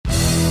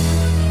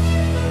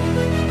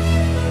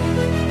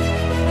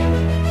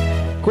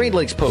Great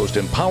Lakes Post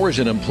empowers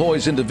and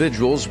employs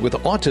individuals with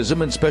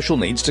autism and special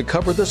needs to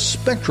cover the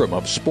spectrum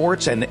of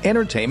sports and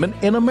entertainment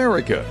in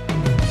America.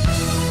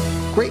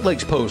 Great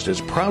Lakes Post is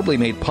proudly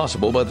made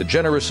possible by the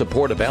generous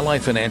support of Ally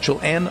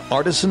Financial and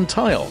Artisan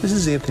Tile. This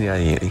is Anthony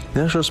Ianni,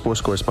 National Sports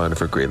Correspondent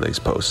for Great Lakes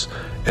Post.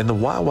 In the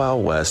Wild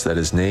Wild West that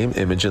is name,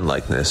 image, and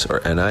likeness, or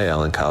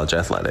NIL in college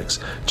athletics,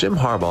 Jim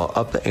Harbaugh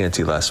upped the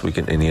ante last week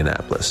in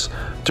Indianapolis.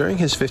 During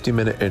his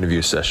 50-minute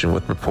interview session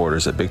with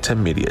reporters at Big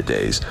Ten Media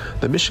Days,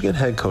 the Michigan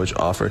head coach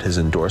offered his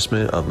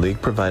endorsement of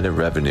league-provided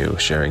revenue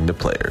sharing to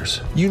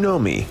players. "You know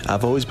me,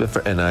 I've always been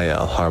for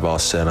NIL," Harbaugh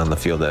said on the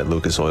field at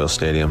Lucas Oil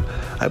Stadium.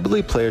 "I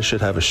believe players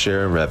should have a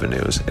share in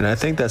revenues, and I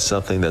think that's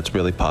something that's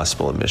really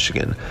possible in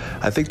Michigan.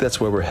 I think that's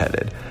where we're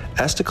headed."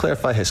 Asked to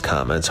clarify his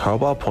comments,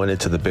 Harbaugh pointed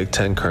to the Big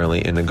Ten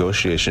currently in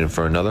negotiation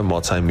for another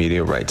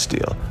multimedia rights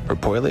deal,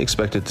 reportedly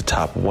expected to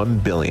top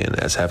 $1 billion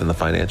as having the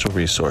financial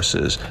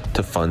resources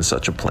to fund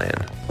such a plan.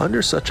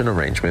 Under such an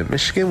arrangement,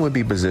 Michigan would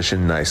be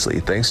positioned nicely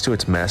thanks to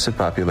its massive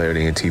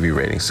popularity and TV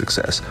rating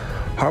success.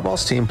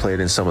 Harbaugh's team played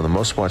in some of the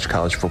most watched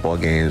college football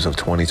games of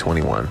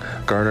 2021,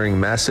 garnering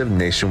massive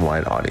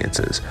nationwide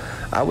audiences.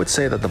 I would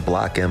say that the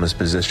Block M is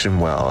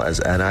positioned well as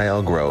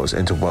NIL grows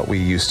into what we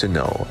used to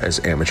know as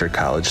amateur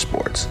college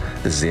sports.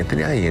 This is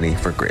Anthony Ianni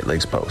for Great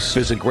Lakes Post.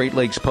 Visit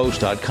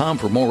GreatLakesPost.com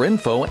for more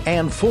info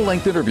and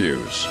full-length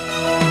interviews.